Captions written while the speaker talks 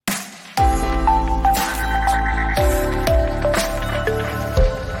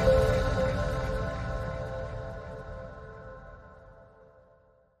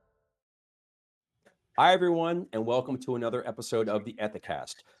Hi, everyone, and welcome to another episode of the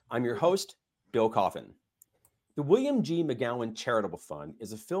Ethicast. I'm your host, Bill Coffin. The William G. McGowan Charitable Fund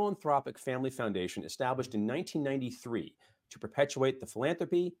is a philanthropic family foundation established in 1993 to perpetuate the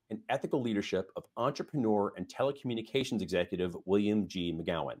philanthropy and ethical leadership of entrepreneur and telecommunications executive William G.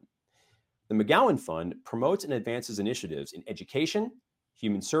 McGowan. The McGowan Fund promotes and advances initiatives in education,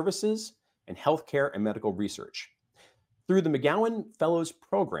 human services, and healthcare and medical research. Through the McGowan Fellows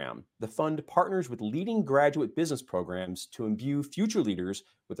Program, the fund partners with leading graduate business programs to imbue future leaders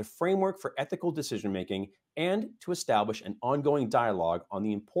with a framework for ethical decision making and to establish an ongoing dialogue on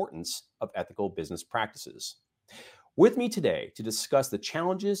the importance of ethical business practices. With me today to discuss the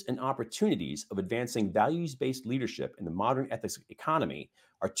challenges and opportunities of advancing values based leadership in the modern ethics economy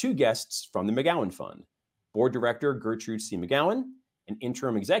are two guests from the McGowan Fund: Board Director Gertrude C. McGowan and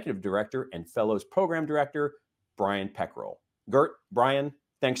Interim Executive Director and Fellows Program Director Brian Peckrell. Gert, Brian,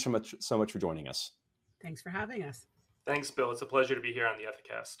 thanks so much for joining us. Thanks for having us. Thanks, Bill. It's a pleasure to be here on the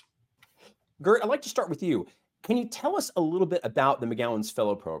Ethicast. Gert, I'd like to start with you. Can you tell us a little bit about the McGowan's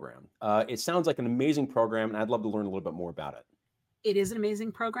Fellow Program? It sounds like an amazing program, and I'd love to learn a little bit more about it. It is an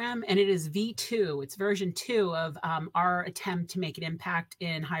amazing program, and it is V2. It's version 2 of our attempt to make an impact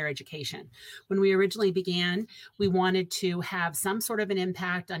in higher education. When we originally began, we wanted to have some sort of an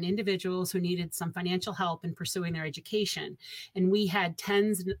impact on individuals who needed some financial help in pursuing their education. And we had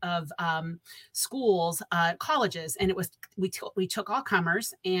tens of schools, colleges, and we took all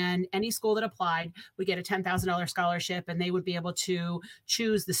comers, and any school that applied would get a $10,000 scholarship, and they would be able to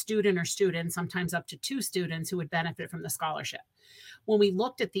choose the student or students, sometimes up to 2 students, who would benefit from the scholarship. When we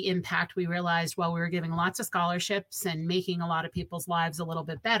looked at the impact, we realized while we were giving lots of scholarships and making a lot of people's lives a little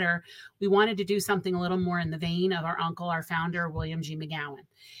bit better, we wanted to do something a little more in the vein of our uncle, our founder, William G. McGowan.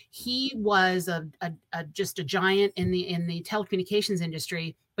 He was just a giant in the telecommunications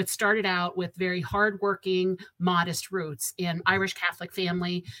industry, but started out with very hardworking, modest roots in Irish Catholic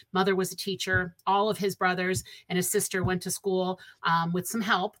family. Mother was a teacher. All of his brothers and his sister went to school with some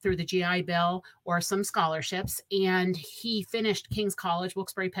help through the GI Bill or some scholarships. And he finished King's College,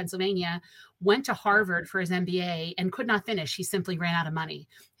 Wilkes-Barre, Pennsylvania, went to Harvard for his MBA and could not finish. He simply ran out of money.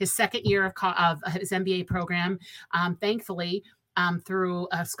 His second year of his MBA program, thankfully, through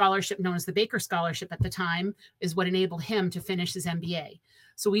a scholarship known as the Baker Scholarship at the time, is what enabled him to finish his MBA.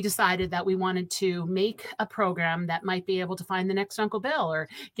 So we decided that we wanted to make a program that might be able to find the next Uncle Bill or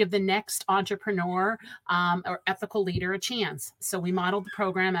give the next entrepreneur or ethical leader a chance. So we modeled the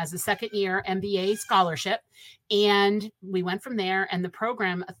program as a second year MBA scholarship. And we went from there. And the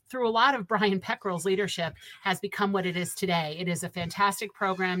program, through a lot of Brian Peckrell's leadership, has become what it is today. It is a fantastic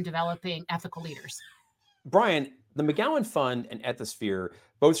program developing ethical leaders. Brian, the McGowan Fund and Ethisphere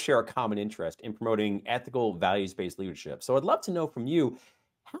both share a common interest in promoting ethical, values-based leadership. So I'd love to know from you,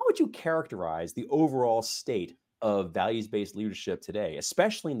 how would you characterize the overall state of values-based leadership today,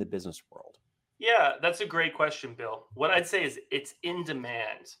 especially in the business world? Yeah, that's a great question, Bill. What I'd say is it's in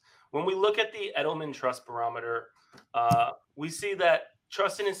demand. When we look at the Edelman Trust Barometer, we see that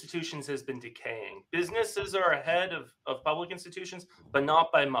trust in institutions has been decaying. Businesses are ahead of public institutions, but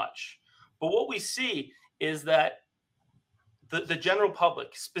not by much. But what we see is that the general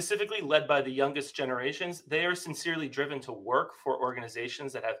public, specifically led by the youngest generations, they are sincerely driven to work for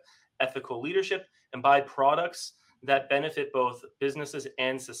organizations that have ethical leadership and buy products that benefit both businesses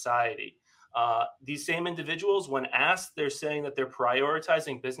and society. These same individuals, when asked, they're saying that they're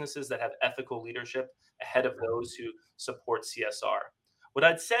prioritizing businesses that have ethical leadership ahead of those who support CSR. What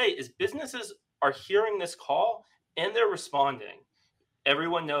I'd say is businesses are hearing this call and they're responding.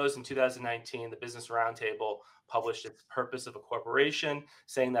 Everyone knows in 2019, the Business Roundtable published its purpose of a corporation,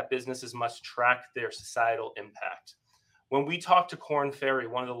 saying that businesses must track their societal impact. When we talk to Korn Ferry,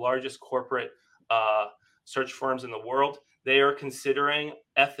 one of the largest corporate search firms in the world, they are considering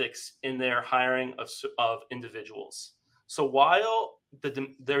ethics in their hiring of individuals. So while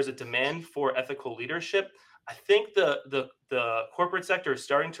there's a demand for ethical leadership, I think the corporate sector is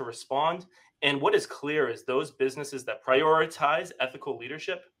starting to respond. And what is clear is those businesses that prioritize ethical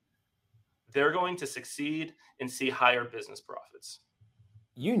leadership, they're going to succeed and see higher business profits.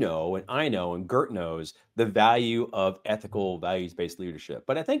 You know, and I know, and Gert knows the value of ethical, values-based leadership.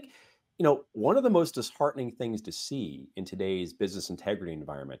 But I think, one of the most disheartening things to see in today's business integrity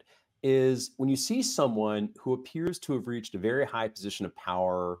environment is when you see someone who appears to have reached a very high position of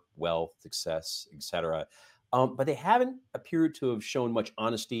power, wealth, success, etc., but they haven't appeared to have shown much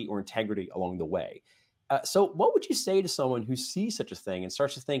honesty or integrity along the way. So what would you say to someone who sees such a thing and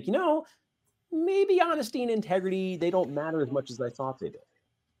starts to think, maybe honesty and integrity, they don't matter as much as I thought they did?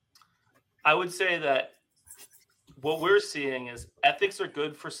 I would say that what we're seeing is ethics are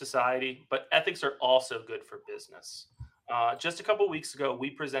good for society, but ethics are also good for business. Just a couple weeks ago, we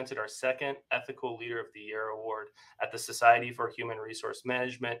presented our second Ethical Leader of the Year award at the Society for Human Resource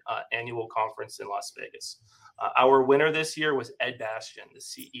Management annual conference in Las Vegas. Our winner this year was Ed Bastian, the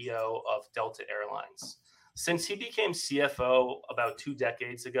CEO of Delta Airlines. Since he became CFO about 2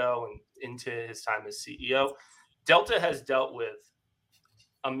 decades ago and into his time as CEO, Delta has dealt with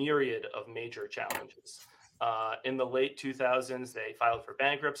a myriad of major challenges. In the late 2000s, they filed for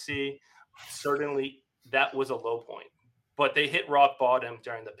bankruptcy. Certainly, that was a low point, but they hit rock bottom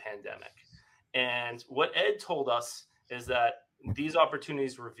during the pandemic. And what Ed told us is that these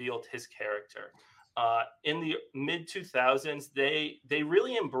opportunities revealed his character. In the mid 2000s, they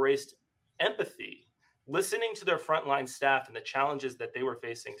really embraced empathy, listening to their frontline staff and the challenges that they were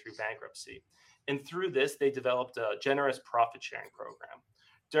facing through bankruptcy. And through this, they developed a generous profit sharing program.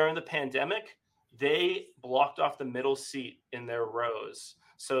 During the pandemic, they blocked off the middle seat in their rows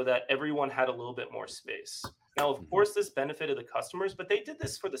so that everyone had a little bit more space. Now, of course, this benefited the customers, but they did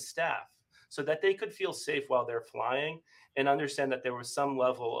this for the staff so that they could feel safe while they're flying and understand that there was some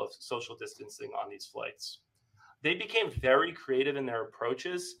level of social distancing on these flights. They became very creative in their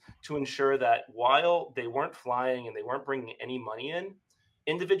approaches to ensure that while they weren't flying and they weren't bringing any money in,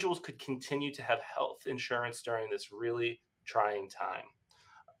 individuals could continue to have health insurance during this really trying time.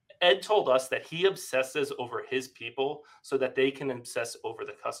 Ed told us that he obsesses over his people so that they can obsess over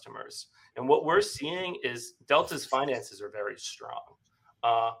the customers. And what we're seeing is Delta's finances are very strong.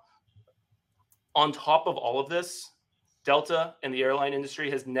 On top of all of this, Delta and the airline industry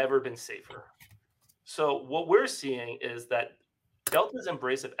has never been safer. So what we're seeing is that Delta's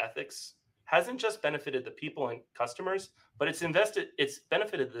embrace of ethics hasn't just benefited the people and customers, but it's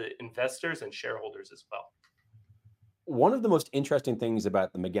benefited the investors and shareholders as well. One of the most interesting things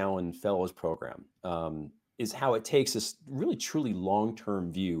about the McGowan Fellows Program is how it takes this really truly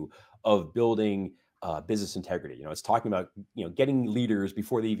long-term view of building business integrity. You know, it's talking about, you know, getting leaders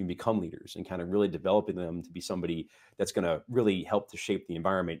before they even become leaders and kind of really developing them to be somebody that's going to really help to shape the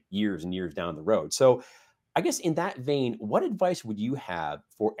environment years and years down the road. So I guess in that vein, what advice would you have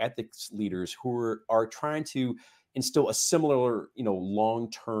for ethics leaders who are trying to instill a similar, you know,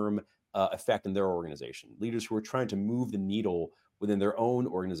 long-term effect in their organization, leaders who are trying to move the needle within their own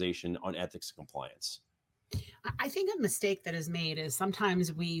organization on ethics and compliance? I think a mistake that is made is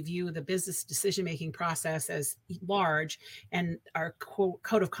sometimes we view the business decision-making process as large and our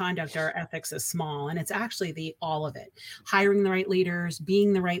code of conduct, our ethics as small. And it's actually all of it. Hiring the right leaders,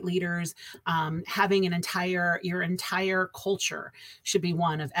 being the right leaders, having your entire culture should be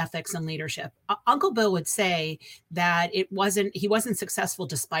one of ethics and leadership. Uncle Bill would say that he wasn't successful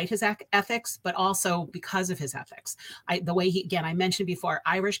despite his ethics, but also because of his ethics. I mentioned before,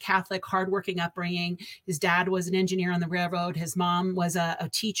 Irish Catholic, hardworking upbringing. His dad was an engineer on the railroad. His mom was a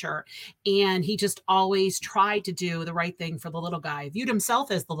teacher, and he just always tried to do the right thing for the little guy, viewed himself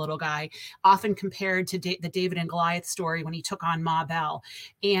as the little guy, often compared to the David and Goliath story when he took on Ma Bell.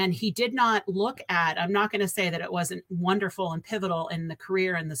 And he did not look at, I'm not going to say that it wasn't wonderful and pivotal in the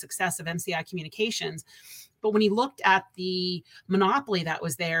career and the success of MCI Communications, but when he looked at the monopoly that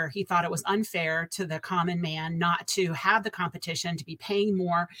was there, he thought it was unfair to the common man not to have the competition, to be paying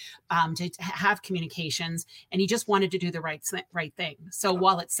more, to have communications. And he just wanted to do the right thing. So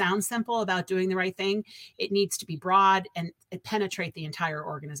while it sounds simple about doing the right thing, it needs to be broad and penetrate the entire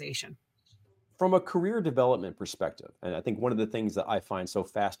organization. From a career development perspective, and I think one of the things that I find so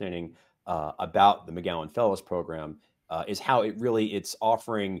fascinating about the McGowan Fellows Program is how it's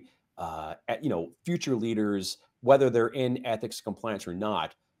offering future leaders, whether they're in ethics compliance or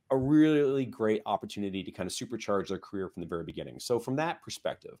not, a really great opportunity to kind of supercharge their career from the very beginning. So from that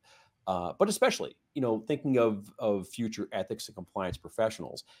perspective, but especially, you know, thinking of future ethics and compliance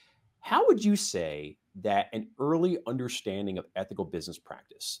professionals, how would you say that an early understanding of ethical business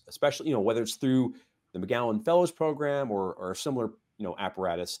practice, especially, you know, whether it's through the McGowan Fellows Program or a similar, you know,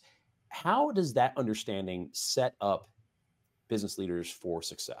 apparatus, how does that understanding set up business leaders for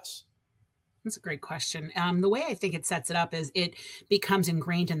success? That's a great question. The way I think it sets it up is it becomes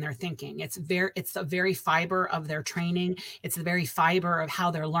ingrained in their thinking. It's the very fiber of their training. It's the very fiber of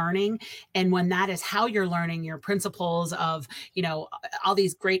how they're learning. And when that is how you're learning your principles of, you know, all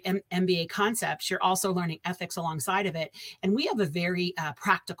these great MBA concepts, you're also learning ethics alongside of it. And we have a very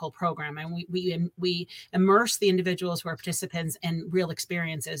practical program, and we immerse the individuals who are participants in real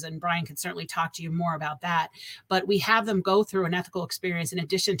experiences. And Brian could certainly talk to you more about that. But we have them go through an ethical experience in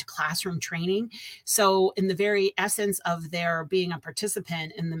addition to classroom training. So in the very essence of their being a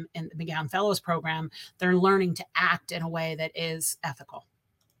participant in the McGowan Fellows Program, they're learning to act in a way that is ethical.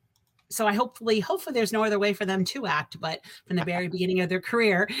 So hopefully there's no other way for them to act, but from the very beginning of their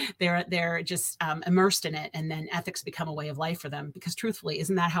career, they're just immersed in it, and then ethics become a way of life for them, because truthfully,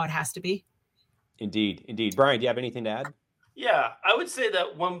 isn't that how it has to be? Indeed, indeed. Brian, do you have anything to add? Yeah, I would say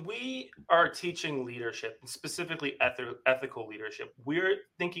that when we are teaching leadership, and specifically ethical leadership, we're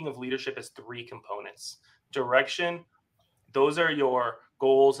thinking of leadership as three components: direction, those are your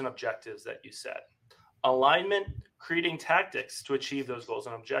goals and objectives that you set; alignment, creating tactics to achieve those goals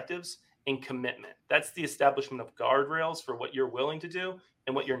and objectives; and commitment. That's the establishment of guardrails for what you're willing to do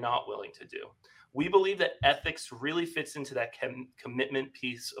and what you're not willing to do. We believe that ethics really fits into that commitment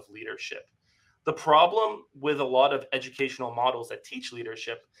piece of leadership. The problem with a lot of educational models that teach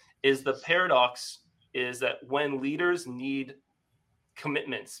leadership is the paradox is that when leaders need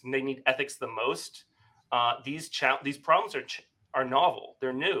commitments, they need ethics the most. These problems are novel,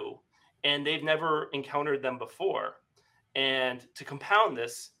 they're new, and they've never encountered them before. And to compound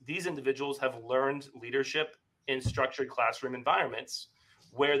this, these individuals have learned leadership in structured classroom environments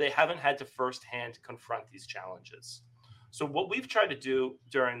where they haven't had to firsthand confront these challenges. So, what we've tried to do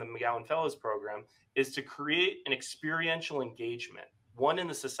during the McGowan Fellows program is to create an experiential engagement, one in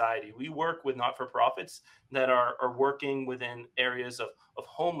the society. We work with not for profits that are working within areas of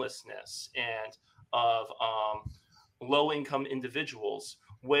homelessness and of low income individuals,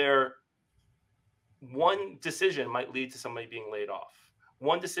 where one decision might lead to somebody being laid off.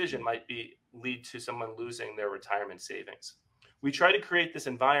 One decision might lead to someone losing their retirement savings. We try to create this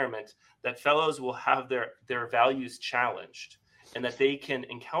environment that fellows will have their values challenged and that they can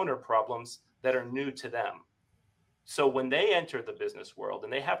encounter problems that are new to them. So when they enter the business world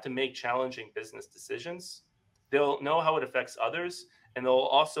and they have to make challenging business decisions, they'll know how it affects others, and they'll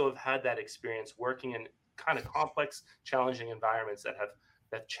also have had that experience working in kind of complex, challenging environments that have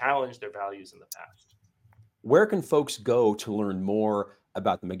challenged their values in the past. Where can folks go to learn more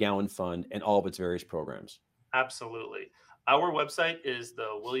about the McGowan Fund and all of its various programs? Absolutely. Our website is the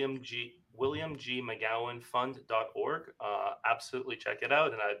williamgmcgowanfund.org. Absolutely check it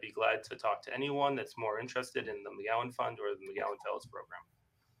out, and I'd be glad to talk to anyone that's more interested in the McGowan Fund or the McGowan Fellows Program.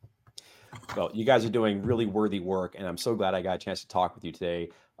 Well, you guys are doing really worthy work, and I'm so glad I got a chance to talk with you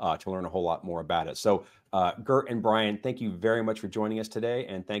today to learn a whole lot more about it. So, Gert and Brian, thank you very much for joining us today,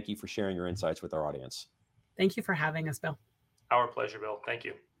 and thank you for sharing your insights with our audience. Thank you for having us, Bill. Our pleasure, Bill. Thank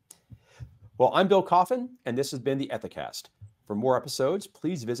you. Well, I'm Bill Coffin, and this has been the Ethicast. For more episodes,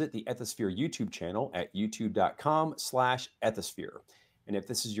 please visit the Ethisphere YouTube channel at youtube.com/ethisphere. And if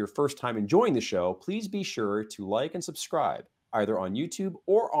this is your first time enjoying the show, please be sure to like and subscribe either on YouTube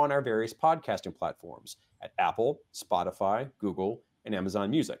or on our various podcasting platforms at Apple, Spotify, Google, and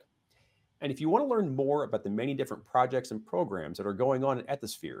Amazon Music. And if you want to learn more about the many different projects and programs that are going on at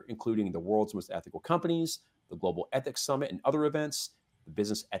Ethisphere, including the world's most ethical companies, the Global Ethics Summit and other events, the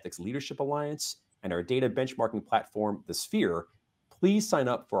Business Ethics Leadership Alliance, and our data benchmarking platform, The Sphere, please sign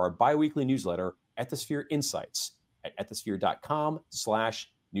up for our biweekly newsletter, Ethisphere Insights, at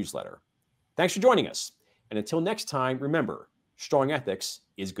ethisphere.com/newsletter. Thanks for joining us. And until next time, remember, strong ethics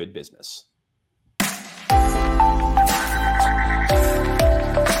is good business.